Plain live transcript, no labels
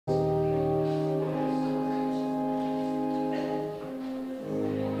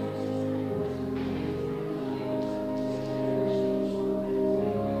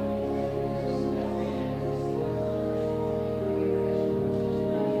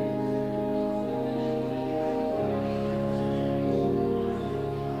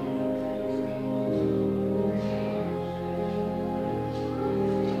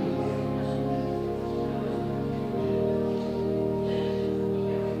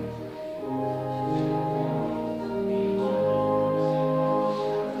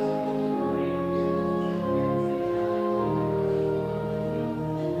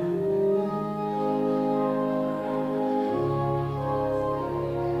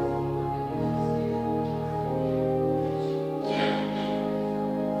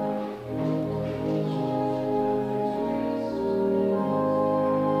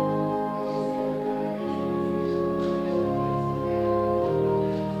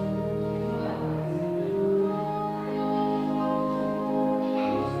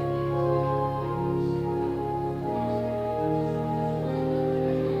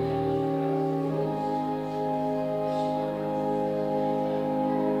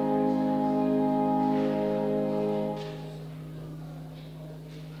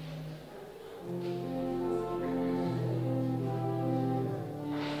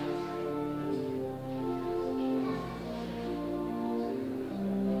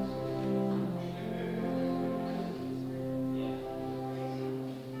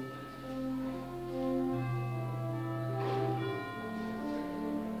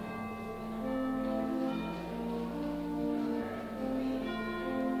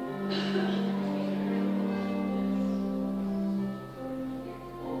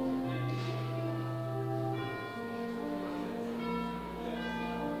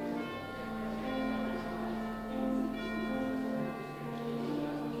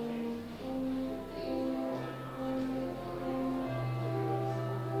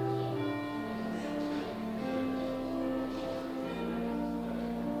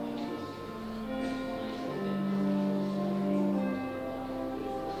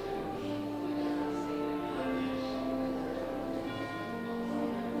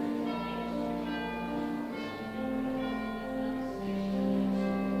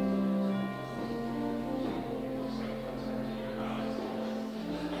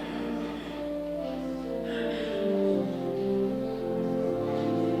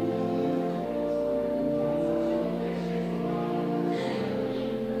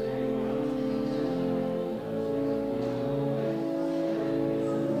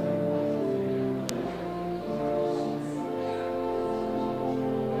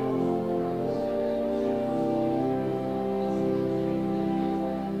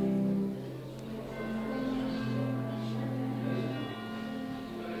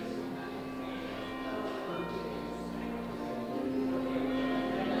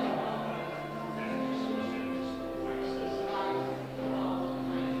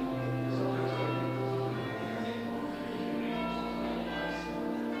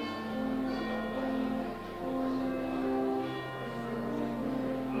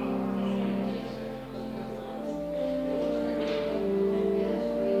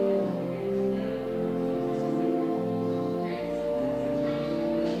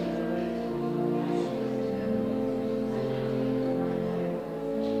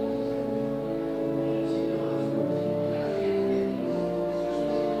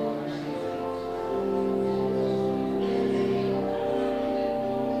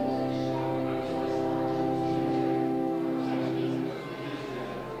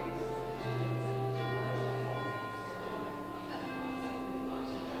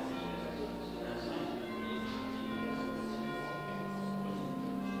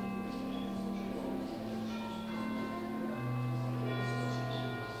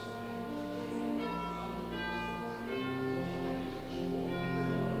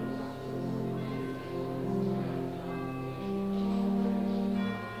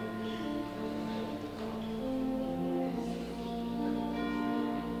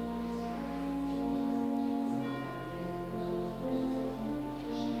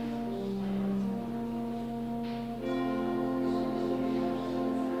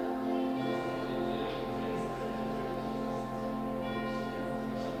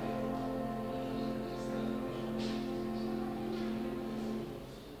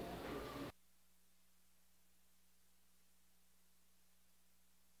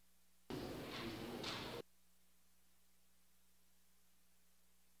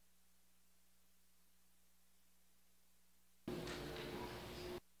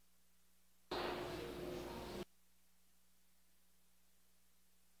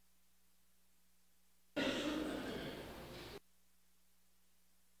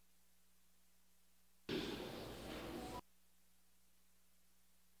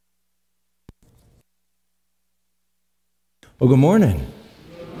Well, good morning.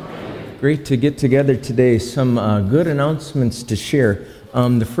 Great to get together today. Some good announcements to share.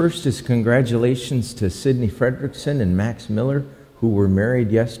 The first is congratulations to Sydney Fredrickson and Max Miller, who were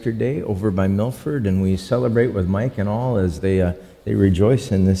married yesterday over by Milford, and we celebrate with Mike and all as they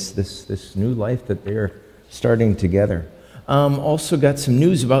rejoice in this new life that they're starting together. Also got some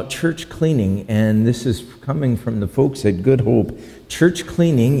news about church cleaning, and this is coming from the folks at Good Hope. Church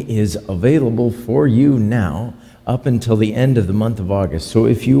cleaning is available for you now up until the end of the month of August. So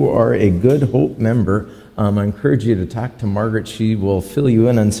if you are a Good Hope member, I encourage you to talk to Margaret. She will fill you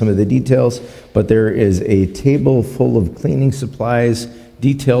in on some of the details, but there is a table full of cleaning supplies,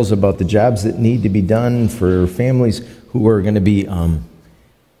 details about the jobs that need to be done for families who are going to be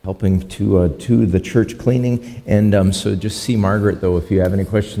helping to the church cleaning. And so just see Margaret, though, if you have any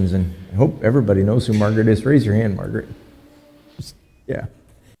questions. And I hope everybody knows who Margaret is. Raise your hand, Margaret. Yeah.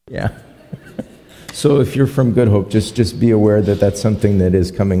 So if you're from Good Hope, just be aware that that's something that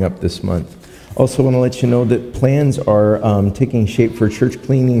is coming up this month. Also want to let you know that plans are taking shape for church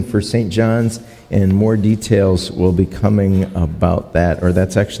cleaning for St. John's, and more details will be coming about that, or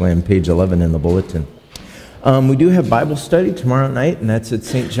that's actually on page 11 in the bulletin. We do have Bible study tomorrow night, and that's at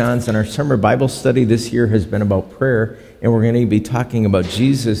St. John's, and our summer Bible study this year has been about prayer, and we're going to be talking about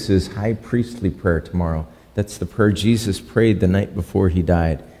Jesus' high priestly prayer tomorrow. That's the prayer Jesus prayed the night before he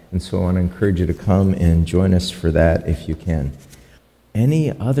died. And so I want to encourage you to come and join us for that if you can. Any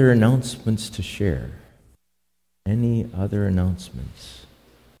other announcements to share? Any other announcements?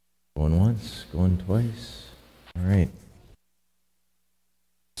 Going once, going twice? All right.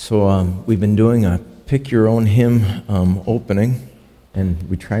 So we've been doing a pick your own hymn opening, and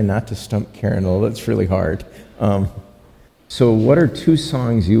we try not to stump Karen, although that's really hard. So what are two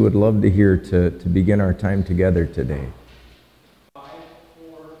songs you would love to hear to begin our time together today?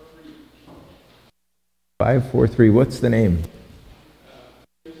 543. What's the name?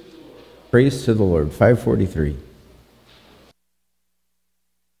 Praise to the Lord. 543.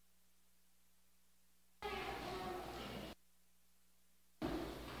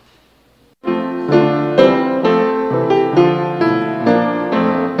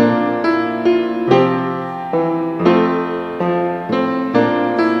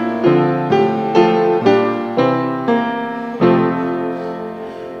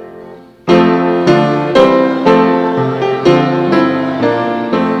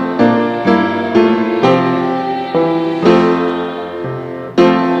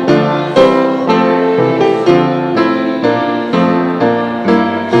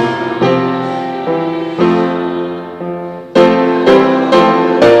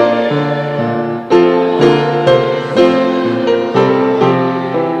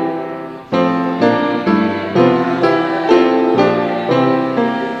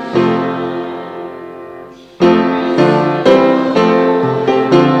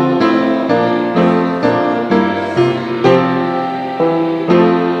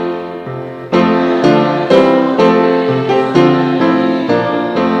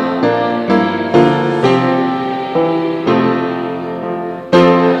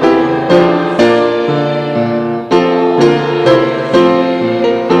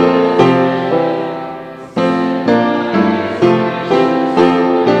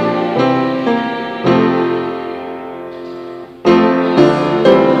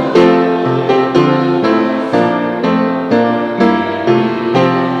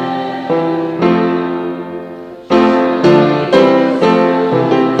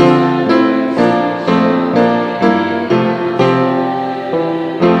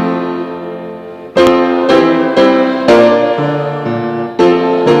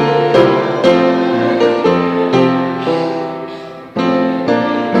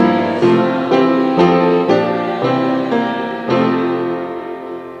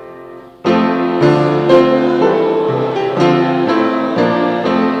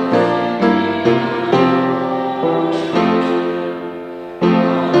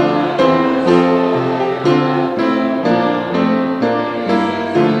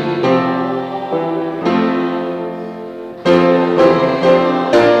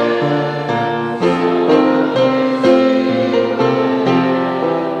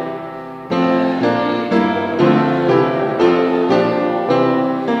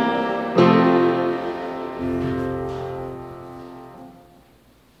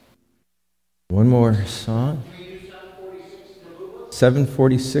 One more song.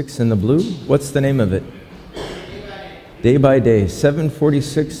 746 in the blue. What's the name of it? Day by Day.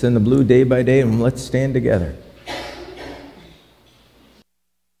 746 in the blue, Day by Day, and let's stand together.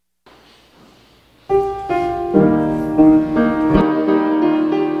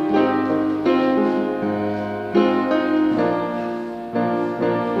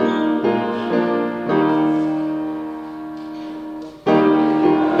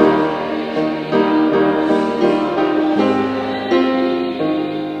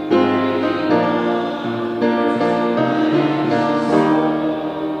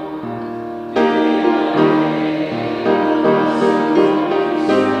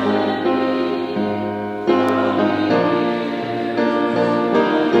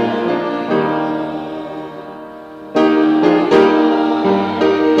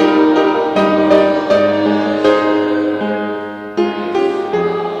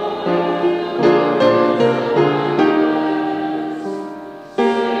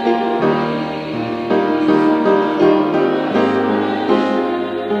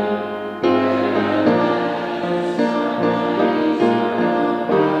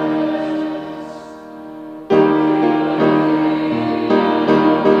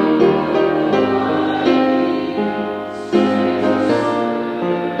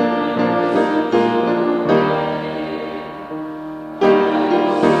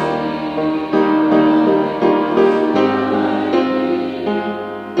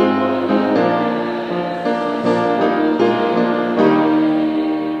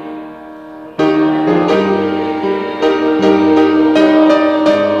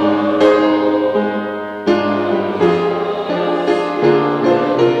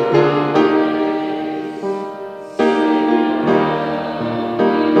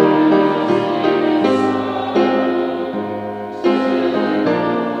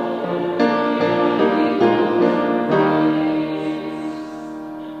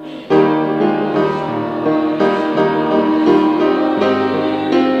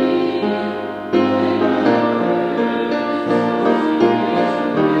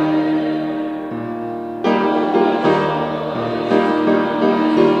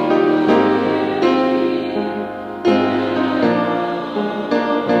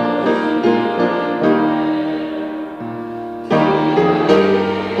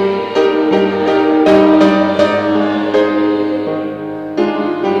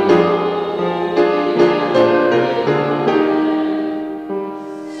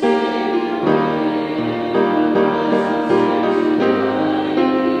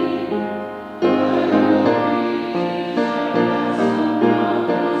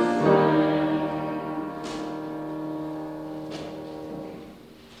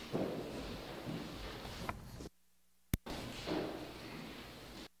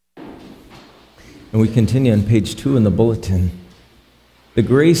 And we continue on page 2 in the bulletin. The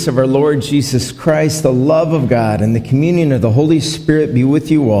grace of our Lord Jesus Christ, the love of God, and the communion of the Holy Spirit be with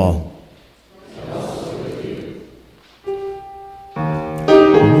you all. And also with you.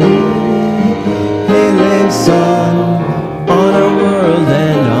 Hail, Son, on our world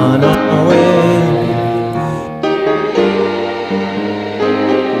and on our way.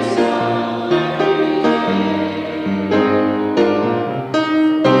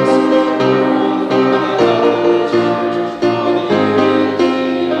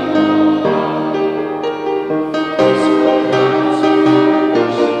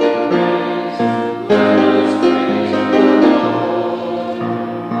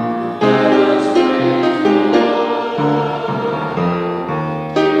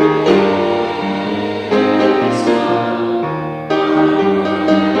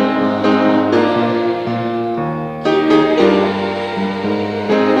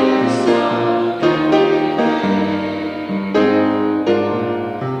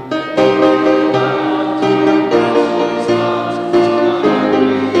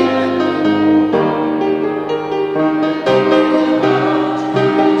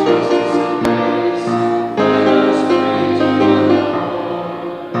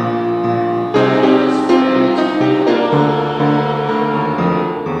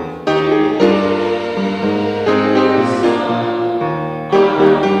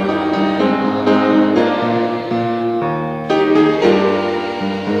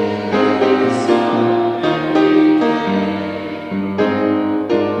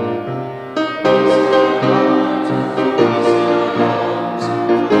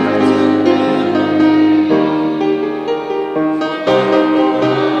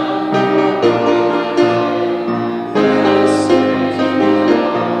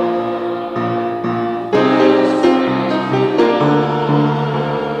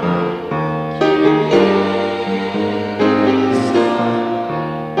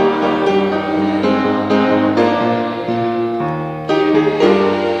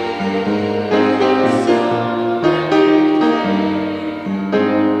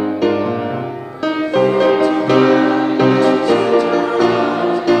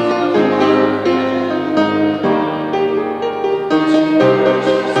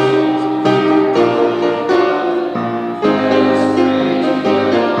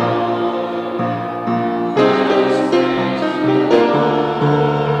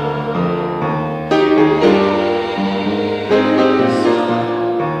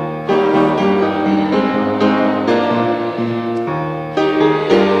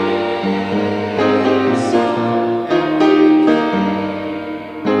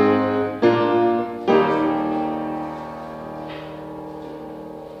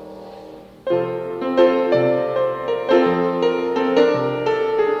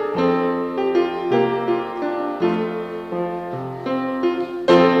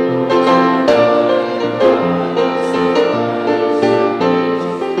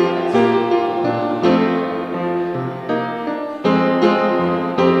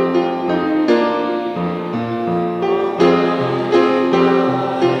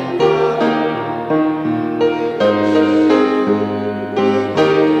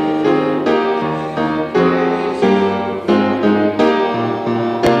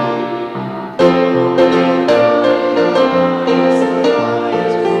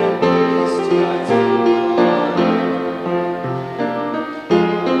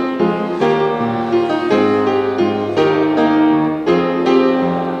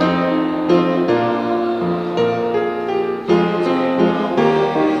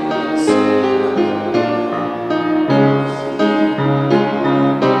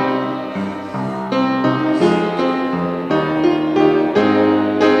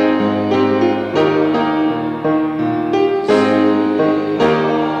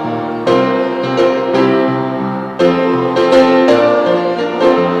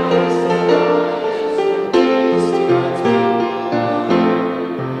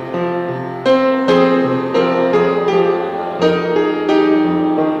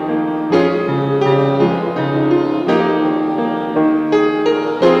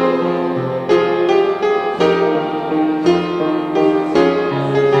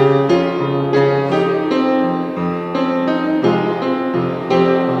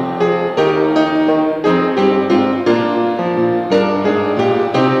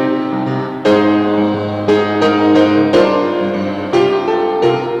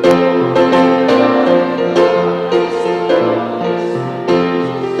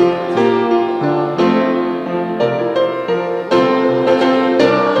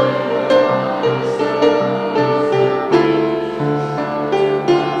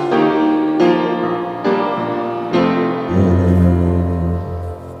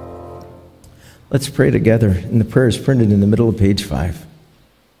 Let's pray together, and the prayer is printed in the middle of page 5.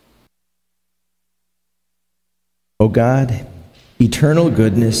 O God, eternal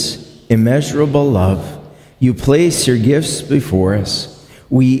goodness, immeasurable love, you place your gifts before us.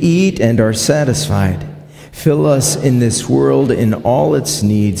 We eat and are satisfied. Fill us in this world in all its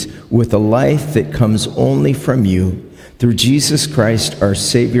needs with a life that comes only from you. Through Jesus Christ, our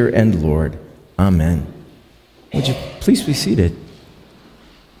Savior and Lord. Amen. Would you please be seated?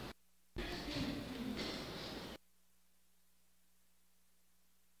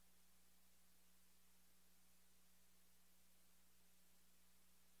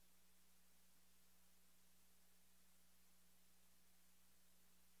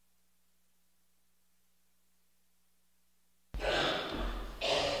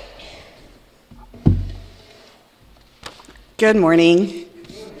 Good morning.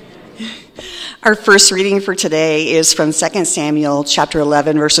 Our first reading for today is from 2 Samuel chapter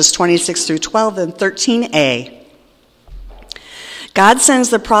 11, verses 26 through 12 and 13a. God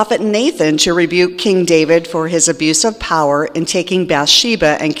sends the prophet Nathan to rebuke King David for his abuse of power in taking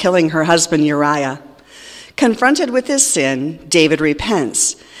Bathsheba and killing her husband Uriah. Confronted with his sin, David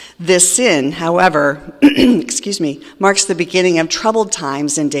repents. This sin, however, marks the beginning of troubled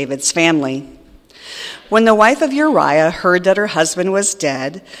times in David's family. When the wife of Uriah heard that her husband was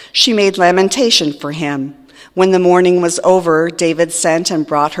dead, she made lamentation for him. When the mourning was over, David sent and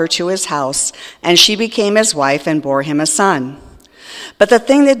brought her to his house, and she became his wife and bore him a son. But the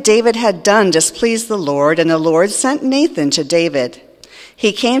thing that David had done displeased the Lord, and the Lord sent Nathan to David.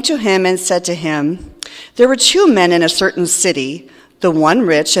 He came to him and said to him, "There were 2 men in a certain city, the one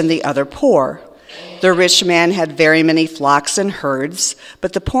rich and the other poor. The rich man had very many flocks and herds,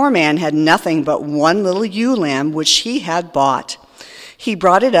 but the poor man had nothing but one little ewe lamb which he had bought. He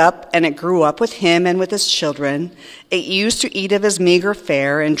brought it up, and it grew up with him and with his children. It used to eat of his meager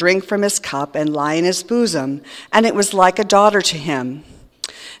fare and drink from his cup and lie in his bosom, and it was like a daughter to him.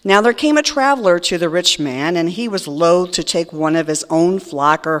 Now there came a traveler to the rich man, and he was loath to take one of his own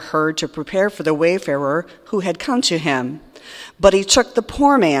flock or herd to prepare for the wayfarer who had come to him. But he took the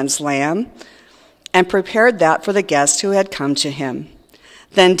poor man's lamb and prepared that for the guest who had come to him.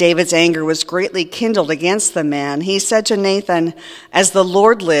 Then David's anger was greatly kindled against the man. He said to Nathan, "As the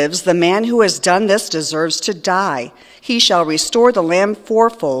Lord lives, the man who has done this deserves to die. He shall restore the lamb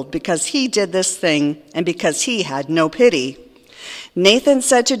fourfold, because he did this thing and because he had no pity." Nathan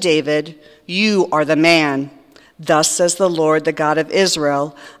said to David, "You are the man. Thus says the Lord, the God of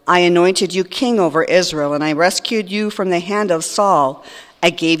Israel, I anointed you king over Israel, and I rescued you from the hand of Saul. I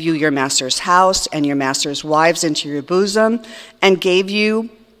gave you your master's house and your master's wives into your bosom, and gave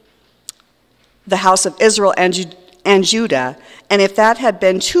you the house of Israel and Judah. And if that had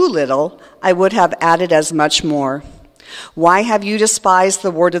been too little, I would have added as much more. Why have you despised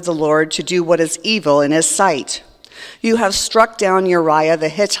the word of the Lord to do what is evil in his sight? You have struck down Uriah the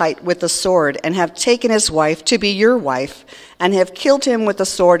Hittite with the sword, and have taken his wife to be your wife, and have killed him with the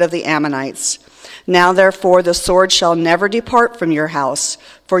sword of the Ammonites. Now, therefore, the sword shall never depart from your house,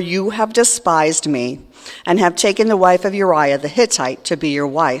 for you have despised me, and have taken the wife of Uriah the Hittite to be your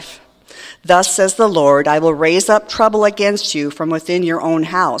wife. Thus says the Lord, I will raise up trouble against you from within your own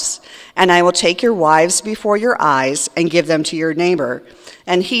house, and I will take your wives before your eyes and give them to your neighbor,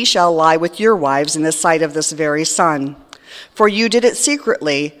 and he shall lie with your wives in the sight of this very sun. For you did it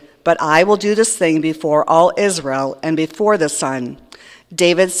secretly, but I will do this thing before all Israel and before the sun."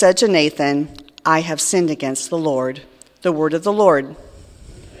 David said to Nathan, "I have sinned against the Lord." The word of the Lord.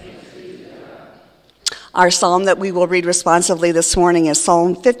 Our psalm that we will read responsively this morning is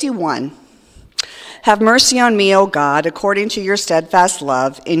Psalm 51. Have mercy on me, O God, according to your steadfast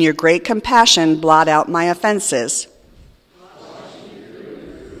love. In your great compassion, blot out my offenses.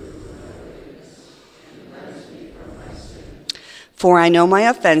 For I know my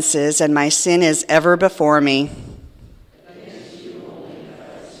offenses, and my sin is ever before me.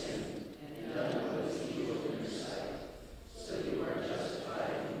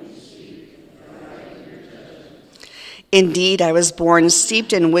 Indeed, I was born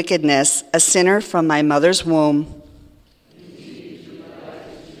steeped in wickedness, a sinner from my mother's womb.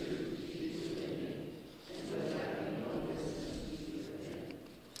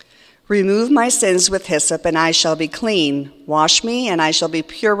 Remove my sins with hyssop, and I shall be clean. Wash me, and I shall be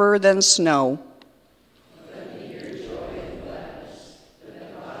purer than snow.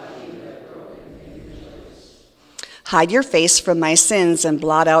 Hide your face from my sins and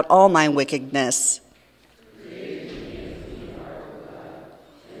blot out all my wickedness.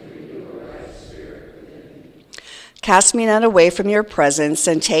 Cast me not away from your presence,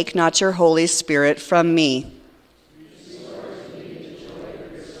 and take not your Holy Spirit from me.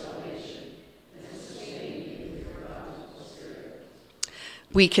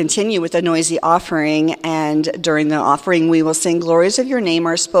 We continue with the noisy offering, and during the offering we will sing Glories of Your Name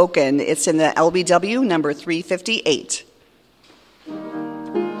Are Spoken. It's in the LBW number 358.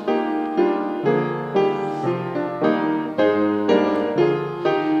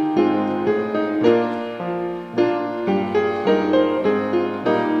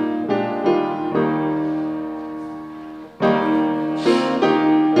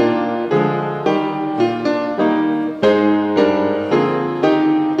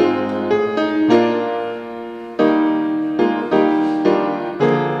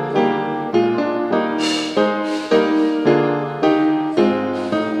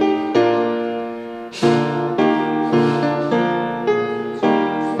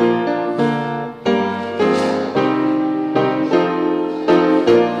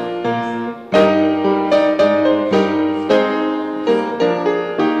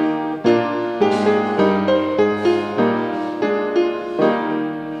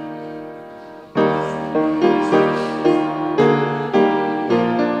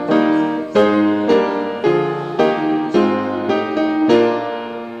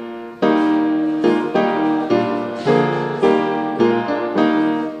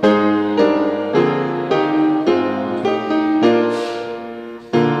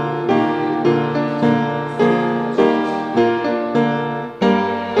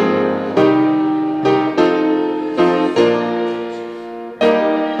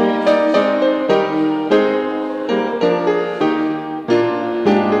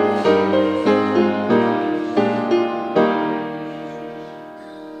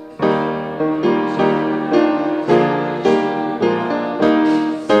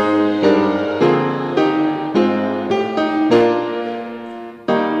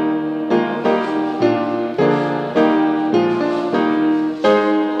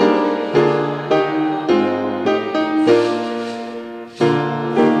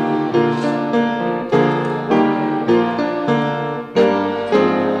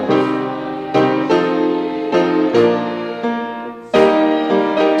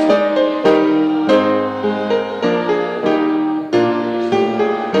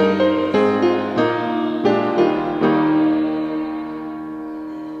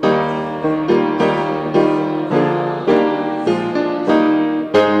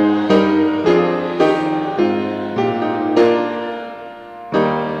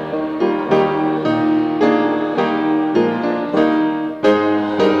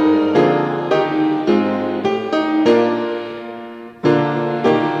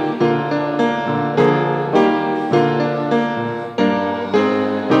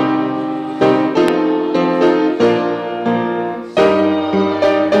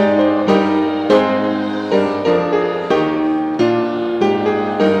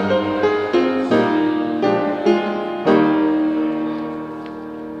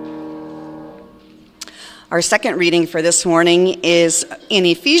 Our second reading for this morning is in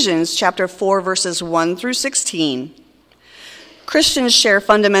Ephesians chapter 4, verses 1 through 16. Christians share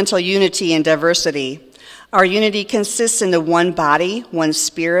fundamental unity and diversity. Our unity consists in the one body, one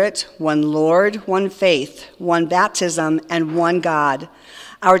spirit, one Lord, one faith, one baptism, and one God.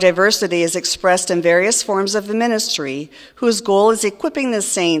 Our diversity is expressed in various forms of the ministry, whose goal is equipping the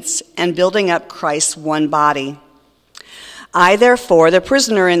saints and building up Christ's one body. I, therefore, the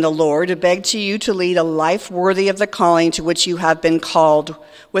prisoner in the Lord, beg to you to lead a life worthy of the calling to which you have been called,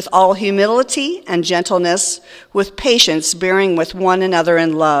 with all humility and gentleness, with patience, bearing with one another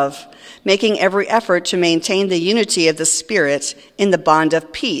in love, making every effort to maintain the unity of the Spirit in the bond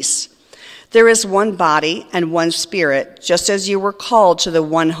of peace. There is one body and one Spirit, just as you were called to the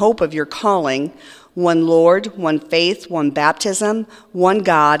one hope of your calling, one Lord, one faith, one baptism, one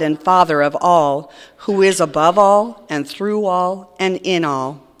God and Father of all, who is above all and through all and in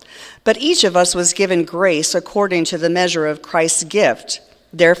all. But each of us was given grace according to the measure of Christ's gift.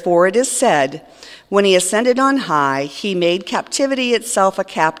 Therefore it is said, when he ascended on high, he made captivity itself a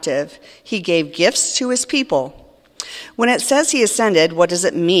captive. He gave gifts to his people. When it says he ascended, what does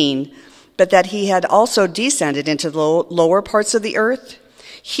it mean? But that he had also descended into the lower parts of the earth?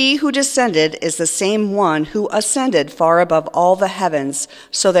 He who descended is the same one who ascended far above all the heavens,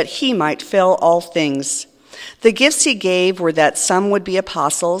 so that he might fill all things. The gifts he gave were that some would be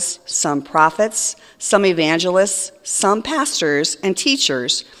apostles, some prophets, some evangelists, some pastors and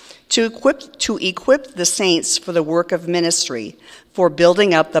teachers, to equip the saints for the work of ministry, for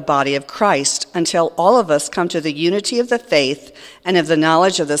building up the body of Christ, until all of us come to the unity of the faith and of the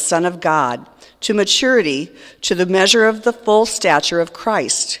knowledge of the Son of God, to maturity, to the measure of the full stature of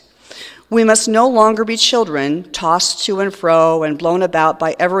Christ. We must no longer be children, tossed to and fro and blown about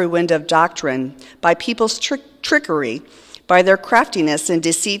by every wind of doctrine, by people's trickery, by their craftiness and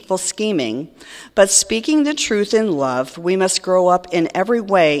deceitful scheming. But speaking the truth in love, we must grow up in every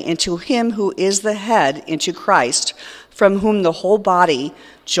way into him who is the head, into Christ, from whom the whole body,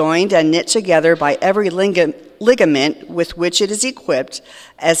 joined and knit together by every ligament with which it is equipped,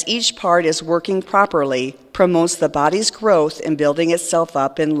 as each part is working properly, promotes the body's growth and building itself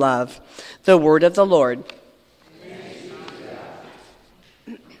up in love. The word of the Lord.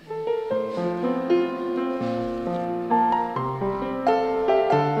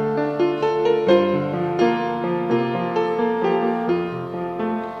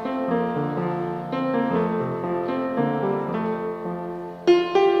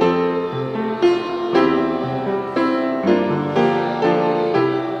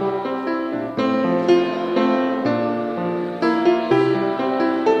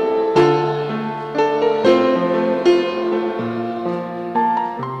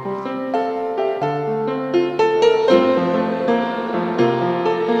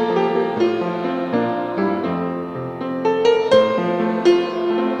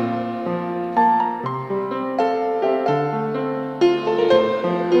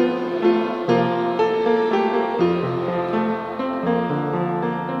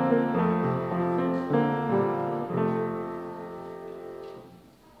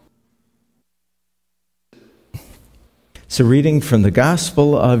 So reading from the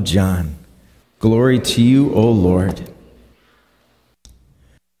Gospel of John. Glory to you, O Lord.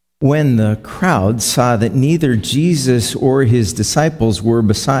 When the crowd saw that neither Jesus or his disciples were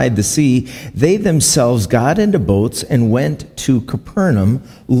beside the sea, they themselves got into boats and went to Capernaum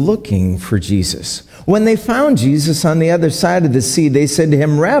looking for Jesus. When they found Jesus on the other side of the sea, they said to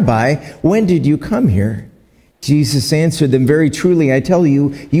him, Rabbi, when did you come here? Jesus answered them, Very truly, I tell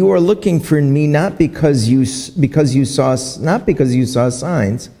you, you are looking for me not because you saw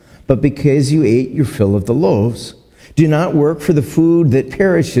signs, but because you ate your fill of the loaves. Do not work for the food that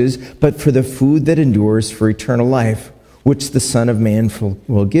perishes, but for the food that endures for eternal life, which the Son of Man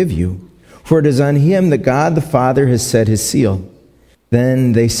will give you. For it is on him that God the Father has set his seal.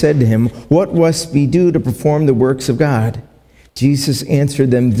 Then they said to him, What must we do to perform the works of God? Jesus answered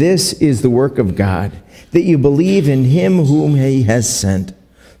them, This is the work of God, that you believe in him whom he has sent.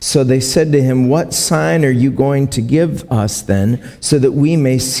 So they said to him, What sign are you going to give us then, so that we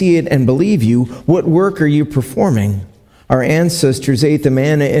may see it and believe you? What work are you performing? Our ancestors ate the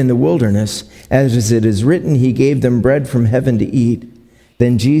manna in the wilderness. As it is written, he gave them bread from heaven to eat.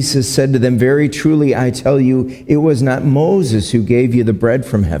 Then Jesus said to them, Very truly, I tell you, it was not Moses who gave you the bread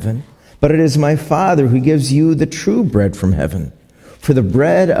from heaven, but it is my Father who gives you the true bread from heaven. For the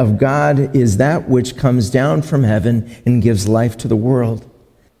bread of God is that which comes down from heaven and gives life to the world.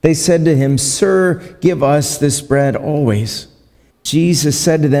 They said to him, Sir, give us this bread always. Jesus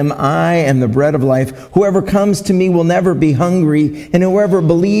said to them, I am the bread of life. Whoever comes to me will never be hungry, and whoever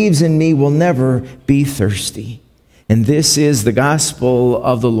believes in me will never be thirsty. And this is the gospel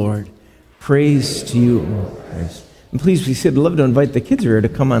of the Lord. Praise to you, O Christ. And please be seated. I'd love to invite the kids here to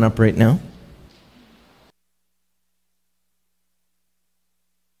come on up right now.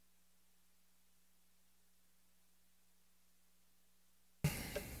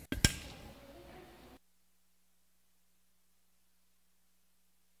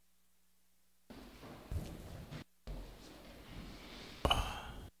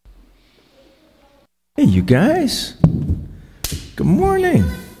 Hey, you guys. Good morning.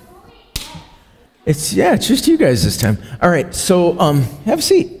 It's just you guys this time. All right, so have a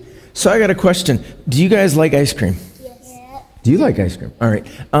seat. So I got a question. Do you guys like ice cream? Yes. Do you like ice cream? All right.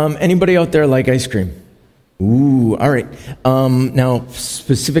 Anybody out there like ice cream? Ooh, all right. Now,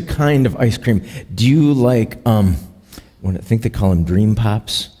 specific kind of ice cream. Do you like I think they call them Dream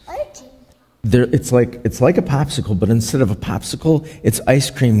Pops? It's like a popsicle, but instead of a popsicle, it's ice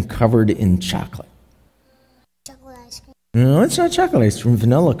cream covered in chocolate. Chocolate ice cream. No, it's not chocolate ice cream.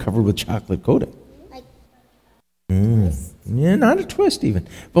 Vanilla covered with chocolate coating. Like Yeah, not a twist even.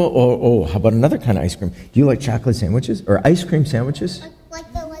 Oh, how about another kind of ice cream? Do you like chocolate sandwiches or ice cream sandwiches? I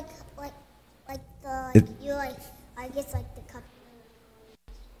guess like the cup.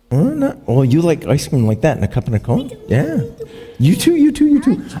 You like ice cream like that in a cup and a cone? Yeah. You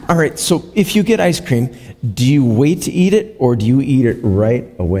too. All right, so if you get ice cream, do you wait to eat it or do you eat it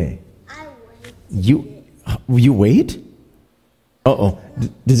right away? I wait. You wait?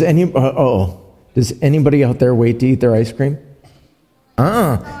 Does anybody out there wait to eat their ice cream?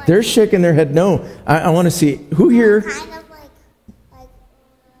 They're shaking their head no. I want to see who here. Kind of like.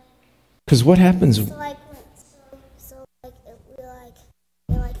 Because what happens? So if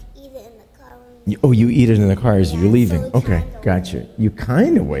we eat it in the car. Oh, you eat it in the car as you're leaving. so Okay, kinda gotcha. You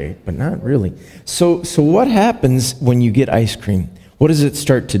kind of wait, but not really. So what happens when you get ice cream? What does it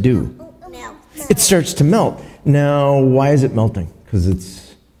start to do? Milk. It starts to melt. Now, why is it melting? Because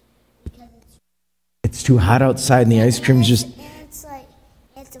it's too hot outside and the ice cream's just...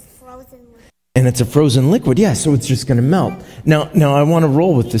 It's a frozen liquid. And it's a frozen liquid, yeah, so it's just going to melt. Now I want to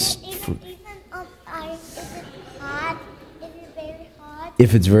roll with this fruit. Is it hot? Is it very hot?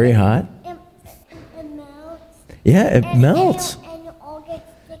 If it's very hot, It melts. yeah, it melts. And you all get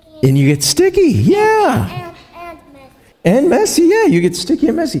sticky. And you get sticky, yeah. And messy. And messy, yeah, you get sticky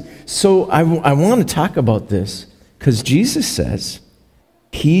and messy. So I want to talk about this because Jesus says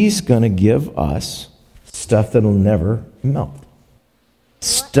he's going to give us stuff that'll never melt.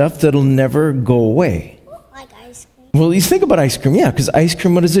 Stuff that'll never go away. Like ice cream. Well, you think about ice cream, yeah, because ice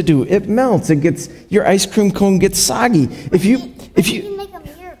cream, what does it do? It melts. Your ice cream cone gets soggy. If You you, can make a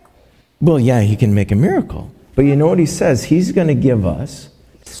miracle. well, yeah, he can make a miracle. But you know what he says? He's going to give us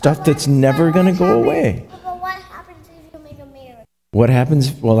stuff that's never going to go away. But what happens if you make a miracle? What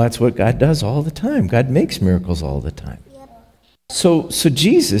happens? Well, that's what God does all the time. God makes miracles all the time. So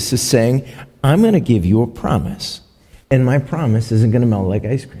Jesus is saying, I'm going to give you a promise. And my promise isn't going to melt like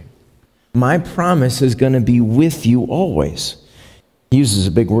ice cream. My promise is going to be with you always. He uses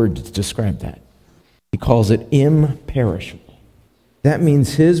a big word to describe that. He calls it imperishable. That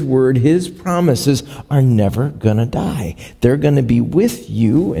means his word, his promises are never going to die. They're going to be with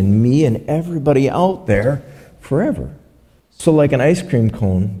you and me and everybody out there forever. So like an ice cream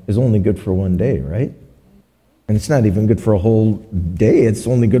cone is only good for one day, right? And it's not even good for a whole day. It's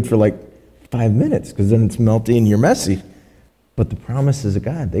only good for like 5 minutes because then it's melty and you're messy. But the promises of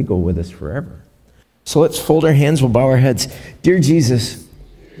God, they go with us forever. So let's fold our hands, we'll bow our heads. Dear Jesus,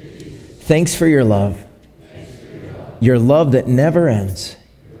 thanks for your love. Your love that never ends.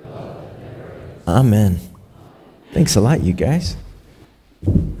 Amen. Thanks a lot, you guys.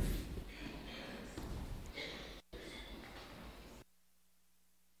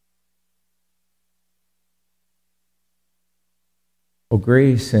 Oh,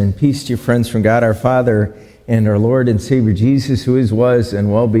 grace and peace to your friends from God our Father and our Lord and Savior Jesus, who is, was,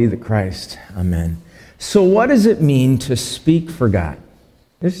 and will be the Christ. Amen. So what does it mean to speak for God?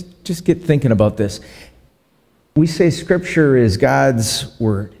 Just get thinking about this. We say Scripture is God's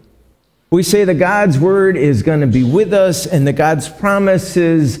Word. We say that God's Word is going to be with us and that God's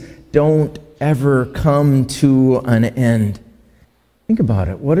promises don't ever come to an end. Think about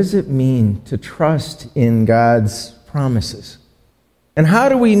it. What does it mean to trust in God's promises? And how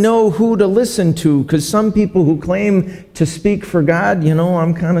do we know who to listen to? Because some people who claim to speak for God,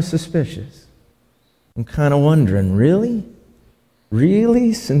 I'm kind of suspicious. I'm kind of wondering, really?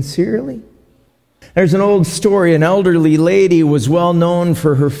 Really? Sincerely? There's an old story. An elderly lady was well known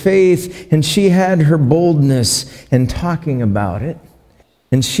for her faith, and she had her boldness in talking about it.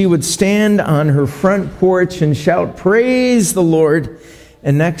 And she would stand on her front porch and shout, "Praise the Lord."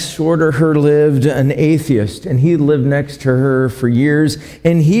 And next door to her lived an atheist, and he lived next to her for years,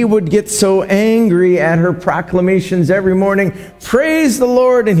 and he would get so angry at her proclamations every morning, "Praise the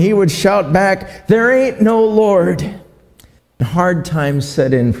Lord," and he would shout back, "There ain't no Lord." Hard times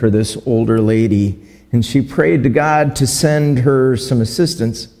set in for this older lady, and she prayed to God to send her some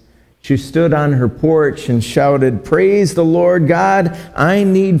assistance. She stood on her porch and shouted, "Praise the Lord God, I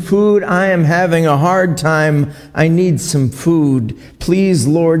need food. I am having a hard time. I need some food. Please,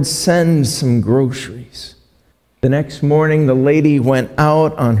 Lord, send some groceries." The next morning, the lady went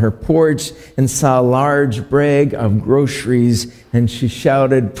out on her porch and saw a large bag of groceries, and she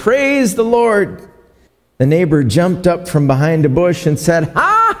shouted, "Praise the Lord." The neighbor jumped up from behind a bush and said,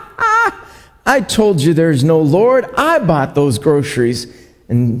 "Ha, ha! I told you there's no Lord. I bought those groceries."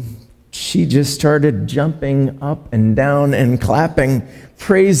 And she just started jumping up and down and clapping.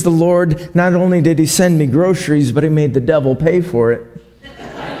 "Praise the Lord. Not only did he send me groceries, but he made the devil pay for it."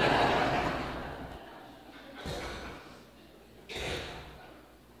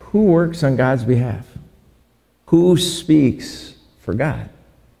 Who works on God's behalf? Who speaks for God?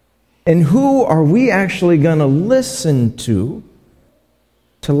 And who are we actually going to listen to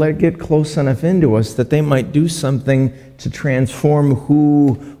let get close enough into us that they might do something to transform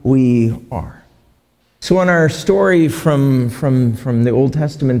who we are? So in our story from the Old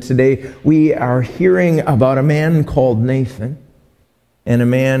Testament today, we are hearing about a man called Nathan and a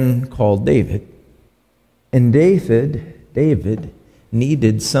man called David. And David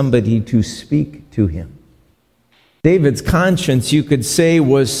needed somebody to speak to him. David's conscience, you could say,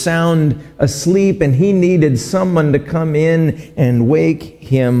 was sound asleep, and he needed someone to come in and wake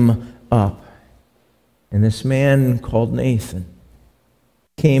him up. And this man called Nathan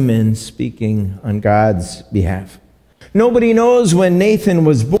came in speaking on God's behalf. Nobody knows when Nathan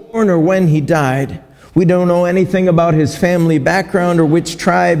was born or when he died. We don't know anything about his family background or which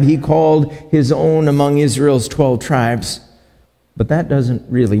tribe he called his own among Israel's 12 tribes. But that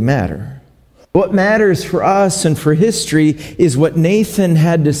doesn't really matter. What matters for us and for history is what Nathan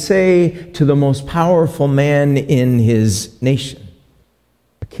had to say to the most powerful man in his nation,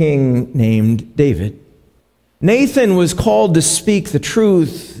 a king named David. Nathan was called to speak the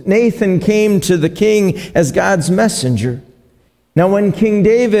truth. Nathan came to the king as God's messenger. Now, when King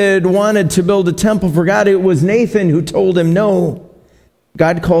David wanted to build a temple for God, it was Nathan who told him no.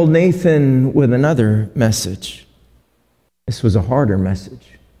 God called Nathan with another message. This was a harder message.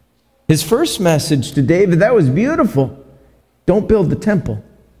 His first message to David, that was beautiful. Don't build the temple.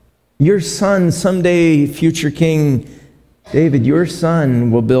 Your son, someday future King David, your son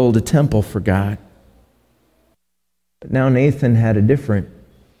will build a temple for God. But now Nathan had a different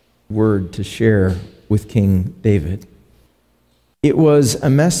word to share with King David. It was a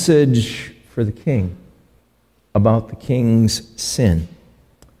message for the king about the king's sin.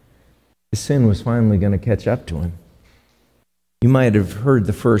 His sin was finally going to catch up to him. You might have heard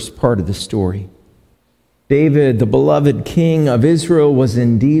the first part of the story. David, the beloved king of Israel, was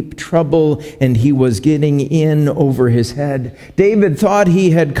in deep trouble and he was getting in over his head. David thought he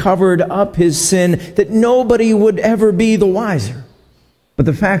had covered up his sin, that nobody would ever be the wiser. But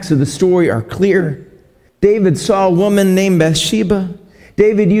the facts of the story are clear. David saw a woman named Bathsheba.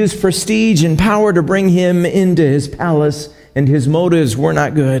 David used prestige and power to bring him into his palace, and his motives were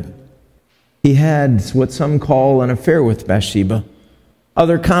not good. He had what some call an affair with Bathsheba.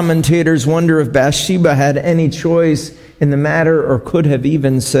 Other commentators wonder if Bathsheba had any choice in the matter or could have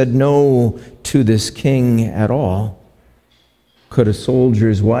even said no to this king at all. Could a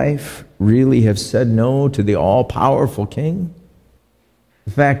soldier's wife really have said no to the all-powerful king?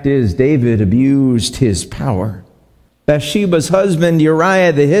 The fact is, David abused his power. Bathsheba's husband,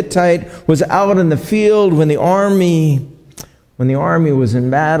 Uriah the Hittite, was out in the field when the army was in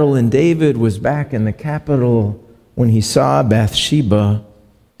battle, and David was back in the capital when he saw Bathsheba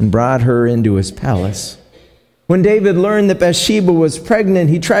and brought her into his palace. When David learned that Bathsheba was pregnant,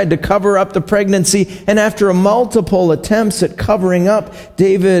 he tried to cover up the pregnancy, and after multiple attempts at covering up,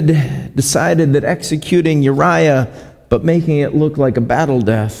 David decided that executing Uriah, but making it look like a battle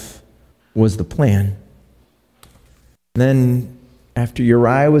death, was the plan. Then, after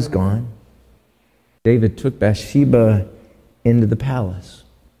Uriah was gone, David took Bathsheba into the palace,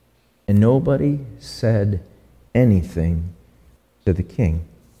 and nobody said anything to the king.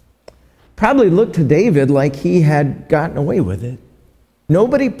 Probably looked to David like he had gotten away with it.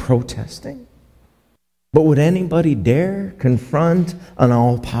 Nobody protesting. But would anybody dare confront an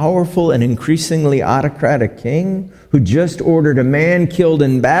all-powerful and increasingly autocratic king who just ordered a man killed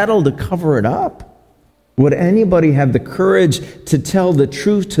in battle to cover it up? Would anybody have the courage to tell the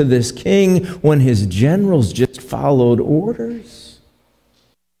truth to this king when his generals just followed orders?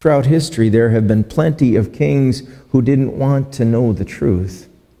 Throughout history, there have been plenty of kings who didn't want to know the truth.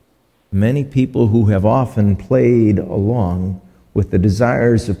 Many people who have often played along with the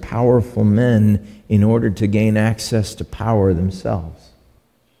desires of powerful men in order to gain access to power themselves.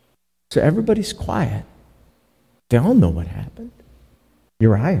 So everybody's quiet. They all know what happened.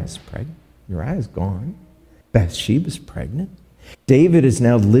 Uriah's pregnant. Uriah's gone. Bathsheba's pregnant. David is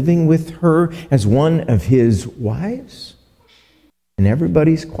now living with her as one of his wives. And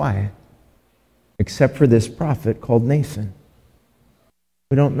everybody's quiet, except for this prophet called Nathan.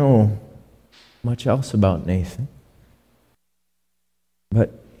 We don't know much else about Nathan,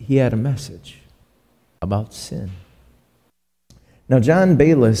 but he had a message about sin. Now, John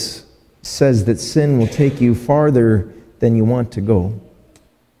Baylis says that sin will take you farther than you want to go.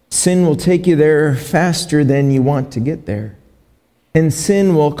 Sin will take you there faster than you want to get there. And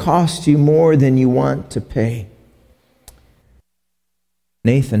sin will cost you more than you want to pay.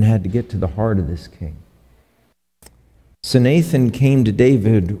 Nathan had to get to the heart of this king. So Nathan came to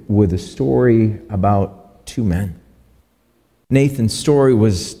David with a story about two men. Nathan's story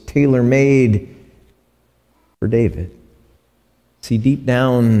was tailor-made for David. See, deep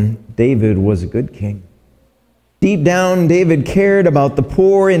down, David was a good king. Deep down, David cared about the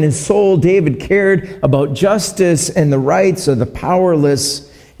poor in his soul. David cared about justice and the rights of the powerless.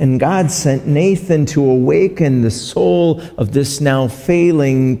 And God sent Nathan to awaken the soul of this now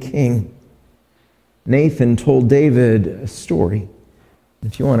failing king. Nathan told David a story.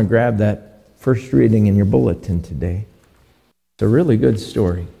 If you want to grab that first reading in your bulletin today, it's a really good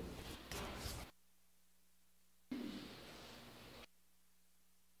story.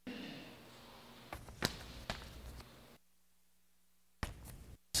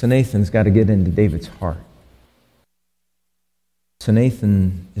 So Nathan's got to get into David's heart. So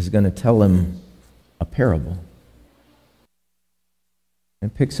Nathan is going to tell him a parable.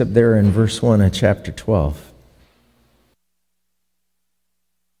 It picks up there in verse 1 of chapter 12.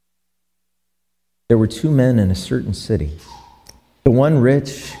 There were two men in a certain city, the one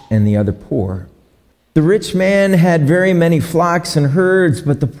rich and the other poor. The rich man had very many flocks and herds,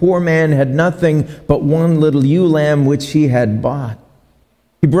 but the poor man had nothing but one little ewe lamb which he had bought.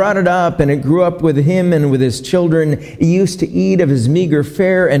 He brought it up, and it grew up with him and with his children. He used to eat of his meager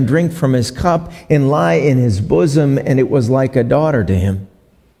fare and drink from his cup and lie in his bosom, and it was like a daughter to him.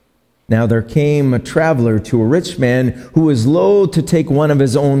 Now there came a traveler to a rich man who was loath to take one of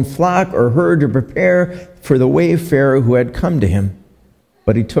his own flock or herd to prepare for the wayfarer who had come to him.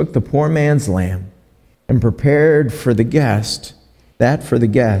 But he took the poor man's lamb and prepared for the guest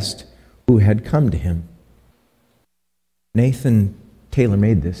who had come to him. Nathan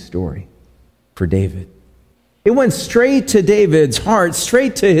tailor-made this story for David. It went straight to David's heart,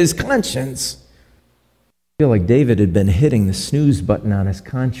 straight to his conscience. I feel like David had been hitting the snooze button on his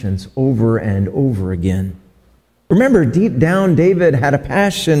conscience over and over again. Remember, deep down, David had a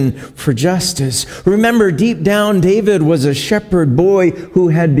passion for justice. Remember, deep down, David was a shepherd boy who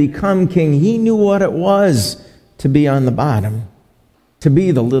had become king. He knew what it was to be on the bottom, to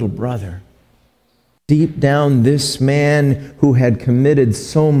be the little brother. Deep down, this man who had committed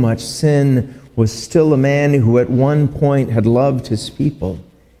so much sin was still a man who at one point had loved his people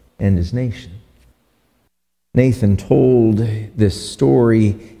and his nation. Nathan told this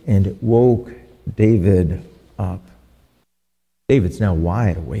story, and it woke David up. David's now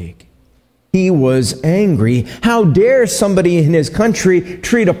wide awake. He was angry. How dare somebody in his country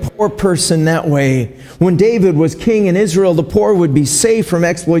treat a poor person that way? When David was king in Israel, the poor would be safe from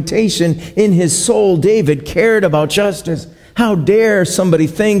exploitation. In his soul, David cared about justice. How dare somebody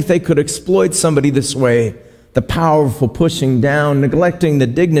think they could exploit somebody this way? The powerful pushing down, neglecting the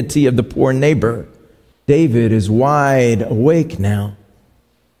dignity of the poor neighbor. David is wide awake now.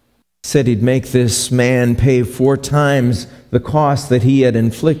 He said he'd make this man pay 4 times the cost that he had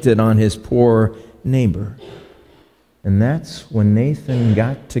inflicted on his poor neighbor. And that's when Nathan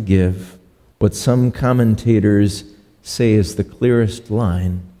got to give what some commentators say is the clearest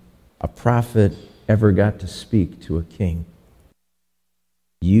line a prophet ever got to speak to a king.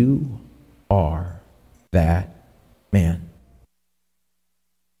 You are that man.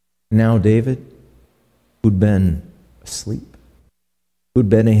 Now David, who'd been asleep, who'd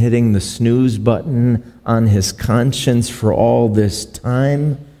been hitting the snooze button on his conscience for all this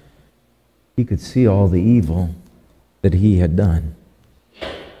time, he could see all the evil that he had done.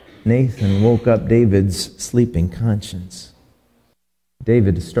 Nathan woke up David's sleeping conscience.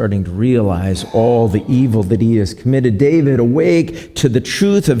 David is starting to realize all the evil that he has committed. David, awake to the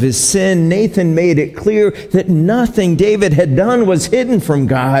truth of his sin, Nathan made it clear that nothing David had done was hidden from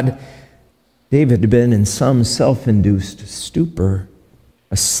God. David had been in some self-induced stupor,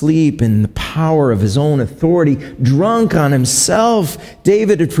 asleep in the power of his own authority, drunk on himself.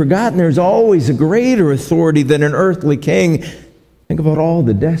 David had forgotten there's always a greater authority than an earthly king. Think about all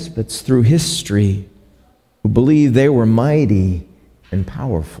the despots through history who believed they were mighty and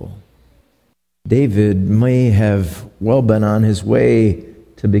powerful. David may have well been on his way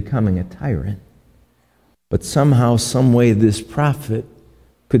to becoming a tyrant, but somehow, some way, this prophet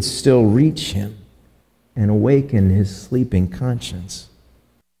could still reach him and awaken his sleeping conscience.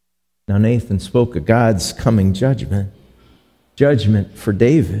 Now Nathan spoke of God's coming judgment for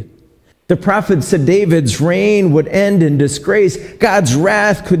David. The prophet said David's reign would end in disgrace. God's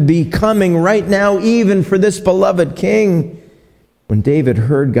wrath could be coming right now, even for this beloved king. When David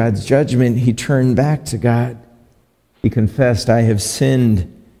heard God's judgment, he turned back to God. He confessed, I have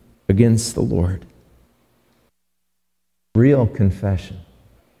sinned against the Lord. Real confession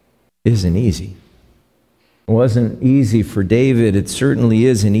isn't easy. It wasn't easy for David. It certainly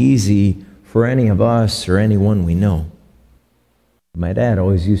isn't easy for any of us or anyone we know. My dad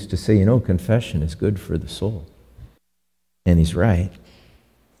always used to say, confession is good for the soul. And he's right.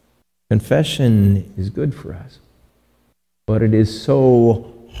 Confession is good for us. But it is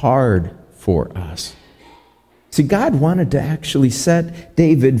so hard for us. See, God wanted to actually set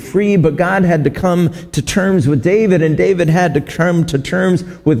David free, but God had to come to terms with David, and David had to come to terms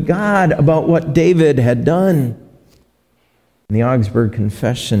with God about what David had done. In the Augsburg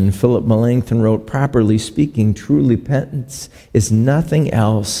Confession, Philip Melanchthon wrote, properly speaking, true repentance is nothing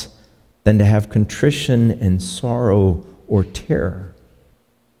else than to have contrition and sorrow or terror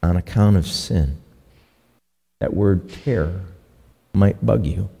on account of sin. That word terror might bug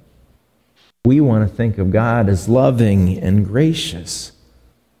you. We want to think of God as loving and gracious,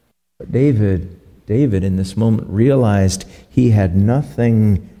 But David in this moment realized he had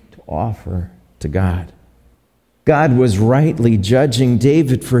nothing to offer to God. God was rightly judging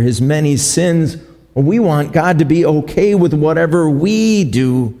David for his many sins. We want God to be okay with whatever we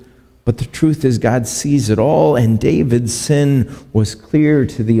do, but the truth is God sees it all, and David's sin was clear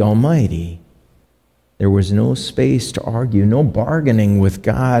to the Almighty. There was no space to argue, no bargaining with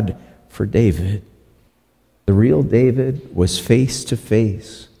God for David. The real David was face to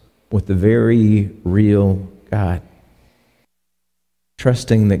face with the very real God.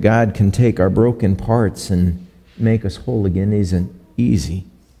 Trusting that God can take our broken parts and make us whole again isn't easy.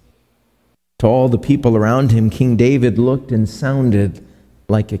 To all the people around him, King David looked and sounded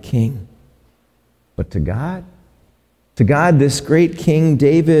like a king. But to God, this great King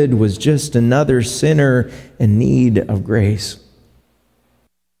David was just another sinner in need of grace.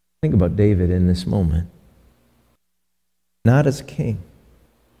 Think about David in this moment. Not as a king,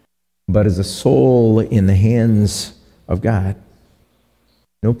 but as a soul in the hands of God.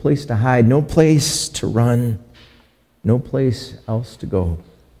 No place to hide, no place to run, no place else to go.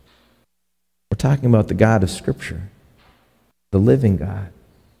 We're talking about the God of Scripture, the living God,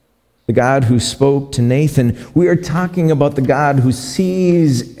 the God who spoke to Nathan. We are talking about the God who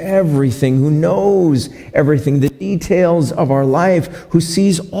sees everything, who knows everything, the details of our life, who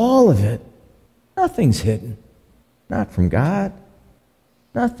sees all of it. Nothing's hidden, not from God,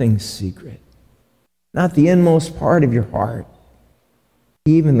 nothing's secret, not the inmost part of your heart.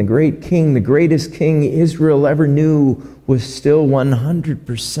 Even the great king, the greatest king Israel ever knew, was still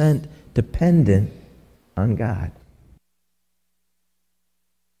 100% dependent on God.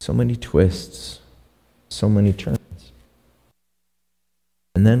 So many twists, so many turns.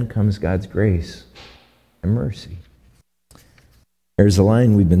 And then comes God's grace and mercy. There's a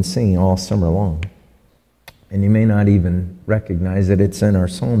line we've been singing all summer long, and you may not even recognize it. It's in our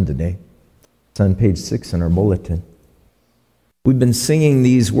psalm today. It's on page 6 in our bulletin. We've been singing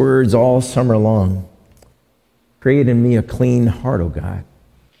these words all summer long. Create in me a clean heart, O God,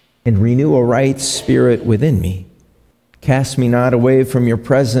 and renew a right spirit within me. Cast me not away from your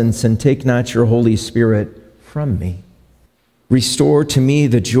presence, and take not your Holy Spirit from me. Restore to me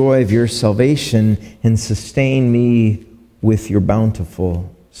the joy of your salvation, and sustain me with your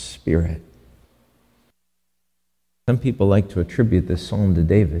bountiful Spirit. Some people like to attribute this psalm to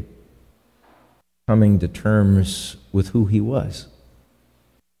David, coming to terms with who he was,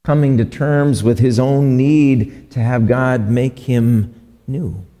 coming to terms with his own need to have God make him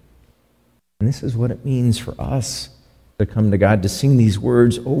new. And this is what it means for us to come to God, to sing these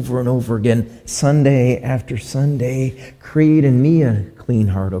words over and over again, Sunday after Sunday. Create in me a clean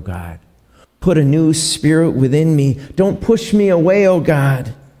heart, O God. Put a new spirit within me. Don't push me away, O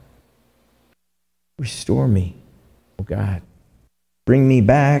God. Restore me, O God. Bring me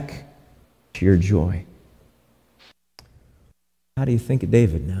back to your joy. How do you think of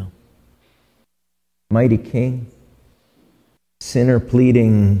David now? Mighty king, sinner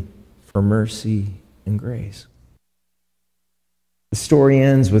pleading for mercy and grace. The story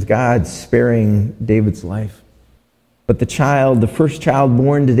ends with God sparing David's life. But the first child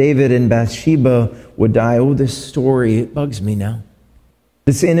born to David in Bathsheba would die. Oh, this story, it bugs me now.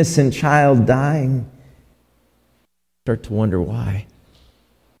 This innocent child dying. Start to wonder why.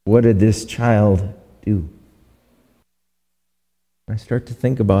 What did this child do? I start to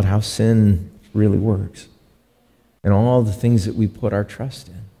think about how sin really works and all the things that we put our trust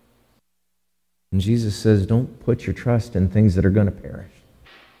in. And Jesus says, don't put your trust in things that are going to perish.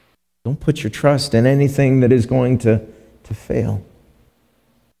 Don't put your trust in anything that is going to fail.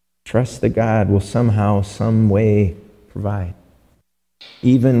 Trust that God will somehow, some way provide.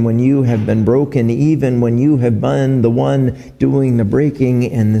 Even when you have been broken, even when you have been the one doing the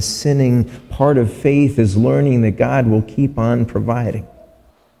breaking and the sinning, part of faith is learning that God will keep on providing.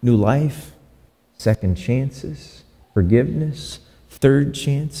 New life, second chances, forgiveness, third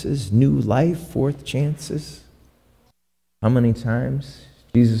chances, new life, fourth chances. How many times,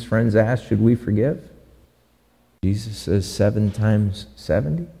 Jesus' friends asked, should we forgive? Jesus says 7 times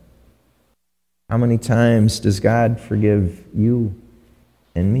 70. How many times does God forgive you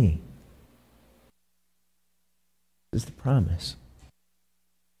and me? This is the promise.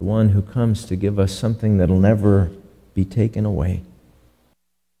 The one who comes to give us something that will never be taken away.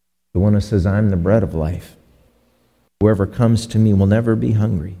 The one who says, I'm the bread of life. Whoever comes to me will never be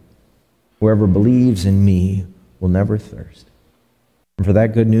hungry. Whoever believes in me will never thirst. And for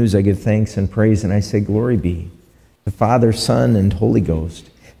that good news, I give thanks and praise, and I say, glory be to the Father, Son, and Holy Ghost,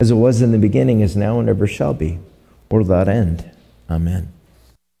 as it was in the beginning, is now, and ever shall be, world without end. Amen.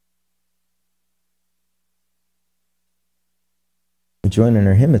 join in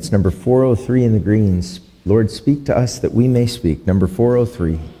our hymn. It's number 403 in the greens. Lord, speak to us that we may speak. Number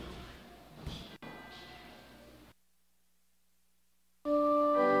 403.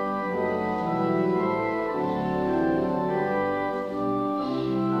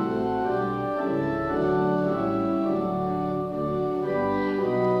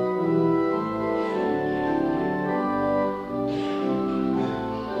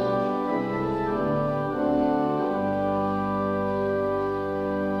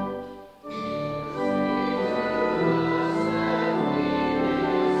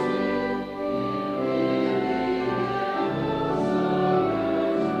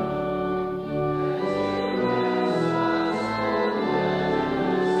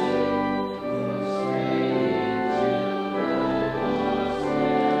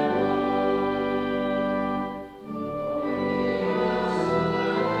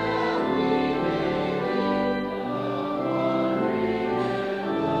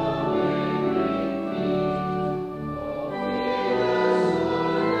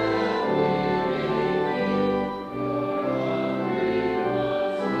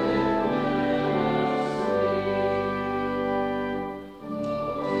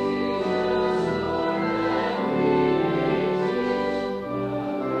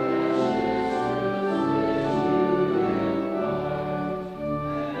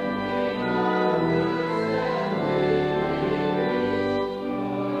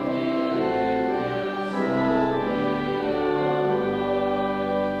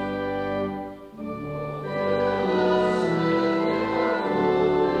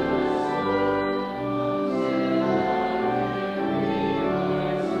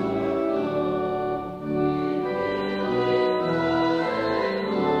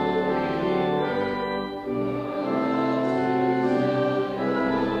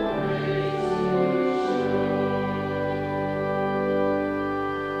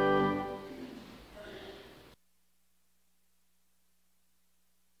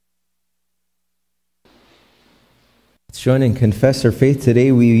 Join and confess our faith.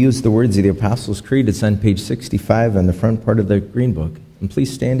 Today we use the words of the Apostles' Creed. It's on page 65 on the front part of the Green Book. And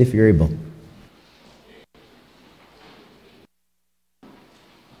please stand if you're able.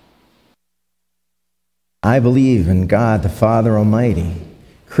 I believe in God the Father Almighty,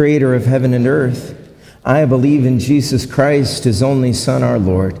 creator of heaven and earth. I believe in Jesus Christ, his only Son, our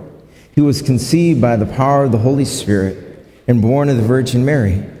Lord. He was conceived by the power of the Holy Spirit and born of the Virgin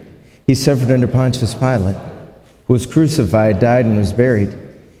Mary. He suffered under Pontius Pilate, was crucified, died, and was buried.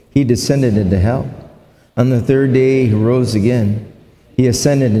 He descended into hell. On the third day he rose again. He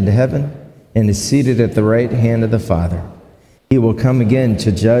ascended into heaven and is seated at the right hand of the Father. He will come again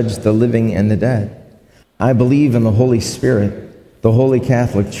to judge the living and the dead. I believe in the Holy Spirit, the Holy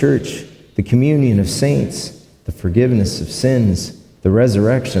Catholic Church, the communion of saints, the forgiveness of sins, the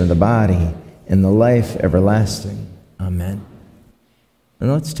resurrection of the body, and the life everlasting. Amen.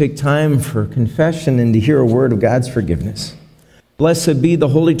 And let's take time for confession and to hear a word of God's forgiveness. Blessed be the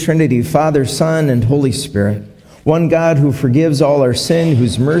Holy Trinity, Father, Son, and Holy Spirit, one God who forgives all our sin,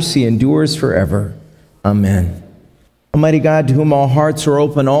 whose mercy endures forever. Amen. Almighty God, to whom all hearts are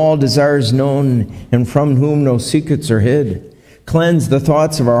open, all desires known, and from whom no secrets are hid, cleanse the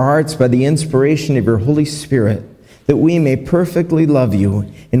thoughts of our hearts by the inspiration of your Holy Spirit, that we may perfectly love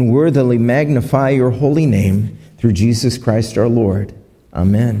you and worthily magnify your holy name through Jesus Christ our Lord.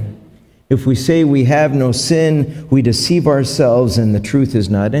 Amen. If we say we have no sin, we deceive ourselves and the truth is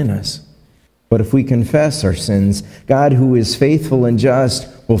not in us. But if we confess our sins, God, who is faithful and just,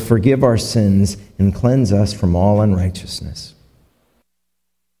 will forgive our sins and cleanse us from all unrighteousness.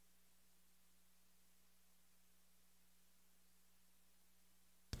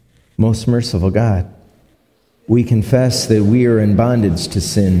 Most merciful God, we confess that we are in bondage to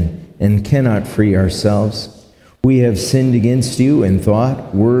sin and cannot free ourselves. We have sinned against you in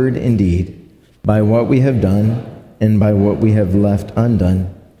thought, word, and deed, by what we have done and by what we have left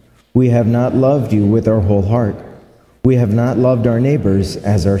undone. We have not loved you with our whole heart. We have not loved our neighbors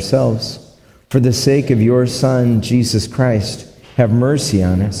as ourselves. For the sake of your Son, Jesus Christ, have mercy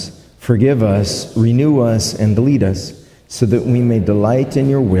on us, forgive us, renew us, and lead us, so that we may delight in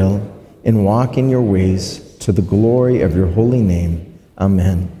your will and walk in your ways to the glory of your holy name.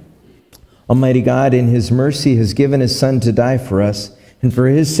 Amen. Almighty God, in his mercy, has given his Son to die for us, and for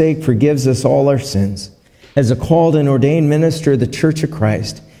his sake forgives us all our sins. As a called and ordained minister of the Church of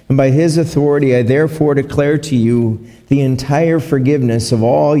Christ, and by his authority, I therefore declare to you the entire forgiveness of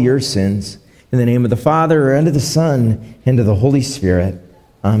all your sins. In the name of the Father, and of the Son, and of the Holy Spirit.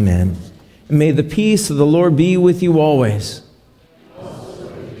 Amen. And may the peace of the Lord be with you always.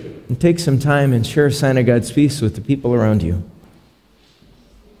 And take some time and share a sign of God's peace with the people around you.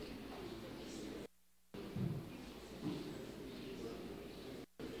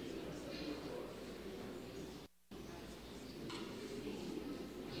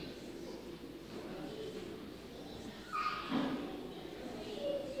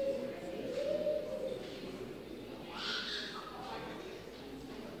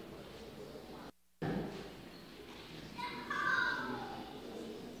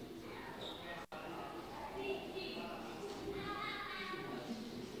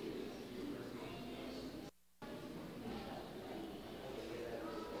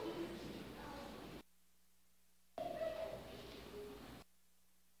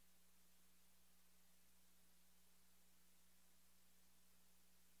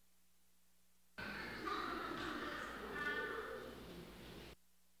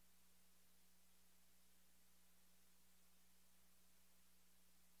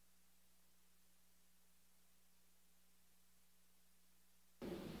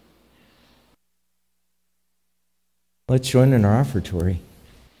 Let's join in our offertory.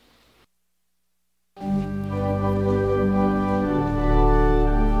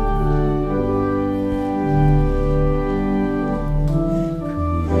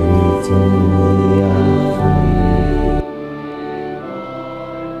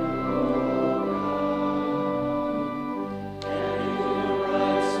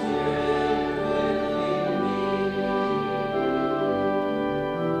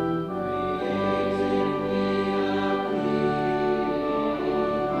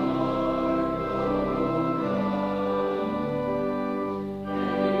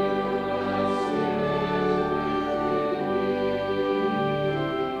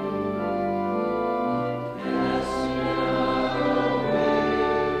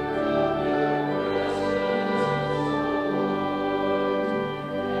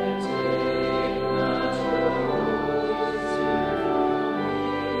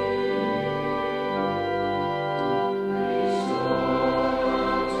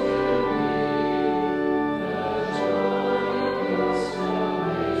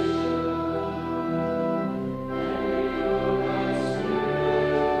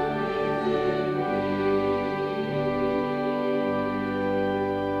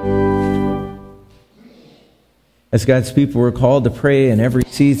 As God's people, we're called to pray in every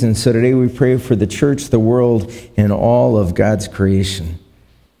season. So today we pray for the church, the world, and all of God's creation.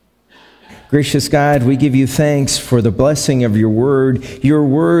 Gracious God, we give you thanks for the blessing of your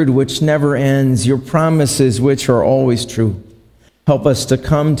word which never ends, your promises which are always true. Help us to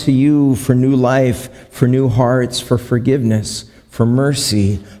come to you for new life, for new hearts, for forgiveness, for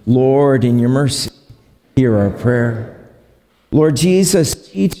mercy. Lord, in your mercy, hear our prayer. Lord Jesus,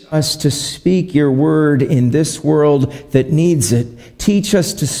 teach us to speak your word in this world that needs it. Teach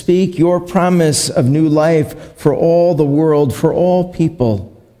us to speak your promise of new life for all the world, for all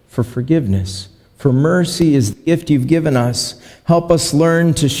people, for forgiveness, for mercy is the gift you've given us. Help us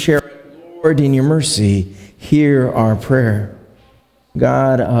learn to share it, Lord, in your mercy. Hear our prayer.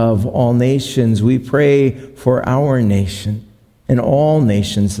 God of all nations, we pray for our nation and all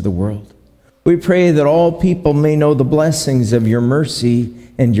nations of the world. We pray that all people may know the blessings of your mercy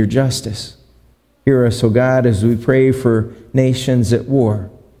and your justice. Hear us, O God, as we pray for nations at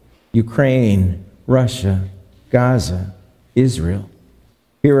war, Ukraine, Russia, Gaza, Israel.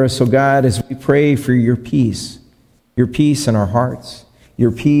 Hear us, O God, as we pray for your peace in our hearts,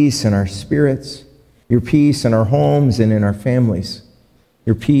 your peace in our spirits, your peace in our homes and in our families,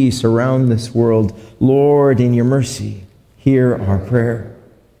 your peace around this world. Lord, in your mercy, hear our prayer.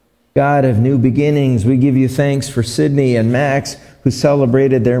 God of new beginnings, we give you thanks for Sydney and Max, who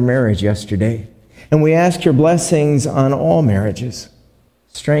celebrated their marriage yesterday. And we ask your blessings on all marriages.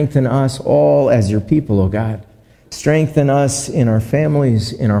 Strengthen us all as your people, O God. Strengthen us in our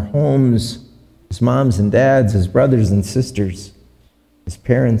families, in our homes, as moms and dads, as brothers and sisters, as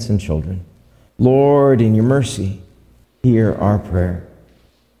parents and children. Lord, in your mercy, hear our prayer.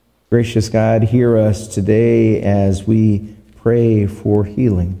 Gracious God, hear us today as we pray for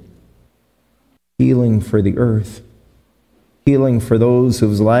healing. Healing for the earth. Healing for those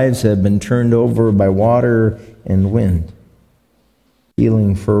whose lives have been turned over by water and wind.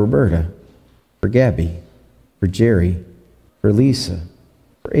 Healing for Roberta, for Gabby, for Jerry, for Lisa,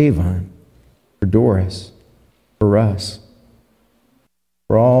 for Avon, for Doris, for Russ,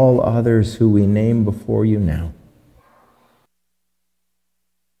 for all others who we name before you now.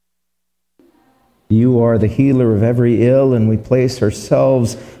 You are the healer of every ill, and we place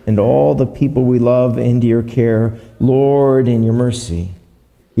ourselves and all the people we love into your care. Lord, in your mercy,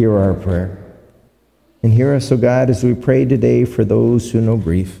 hear our prayer. And hear us, O God, as we pray today for those who know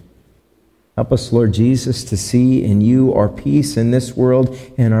grief. Help us, Lord Jesus, to see in you our peace in this world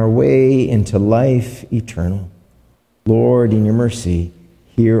and our way into life eternal. Lord, in your mercy,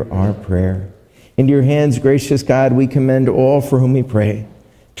 hear our prayer. Into your hands, gracious God, we commend all for whom we pray,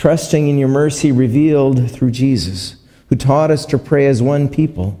 trusting in your mercy revealed through Jesus, who taught us to pray as one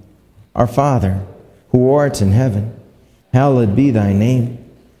people. Our Father, who art in heaven, hallowed be thy name.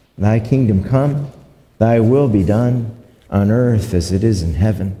 Thy kingdom come, thy will be done, on earth as it is in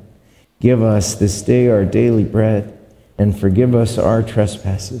heaven. Give us this day our daily bread, and forgive us our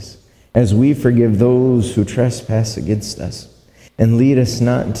trespasses, as we forgive those who trespass against us. And lead us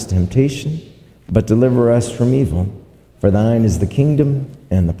not into temptation, but deliver us from evil. For thine is the kingdom,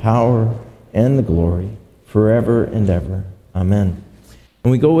 and the power, and the glory, forever and ever. Amen.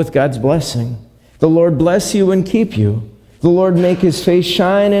 And we go with God's blessing. The Lord bless you and keep you. The Lord make his face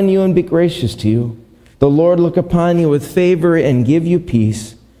shine on you and be gracious to you. The Lord look upon you with favor and give you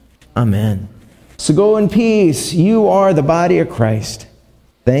peace. Amen. So go in peace. You are the body of Christ.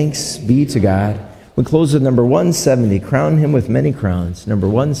 Thanks be to God. We close with number 170, Crown Him with Many Crowns, number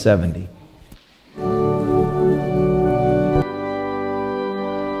 170.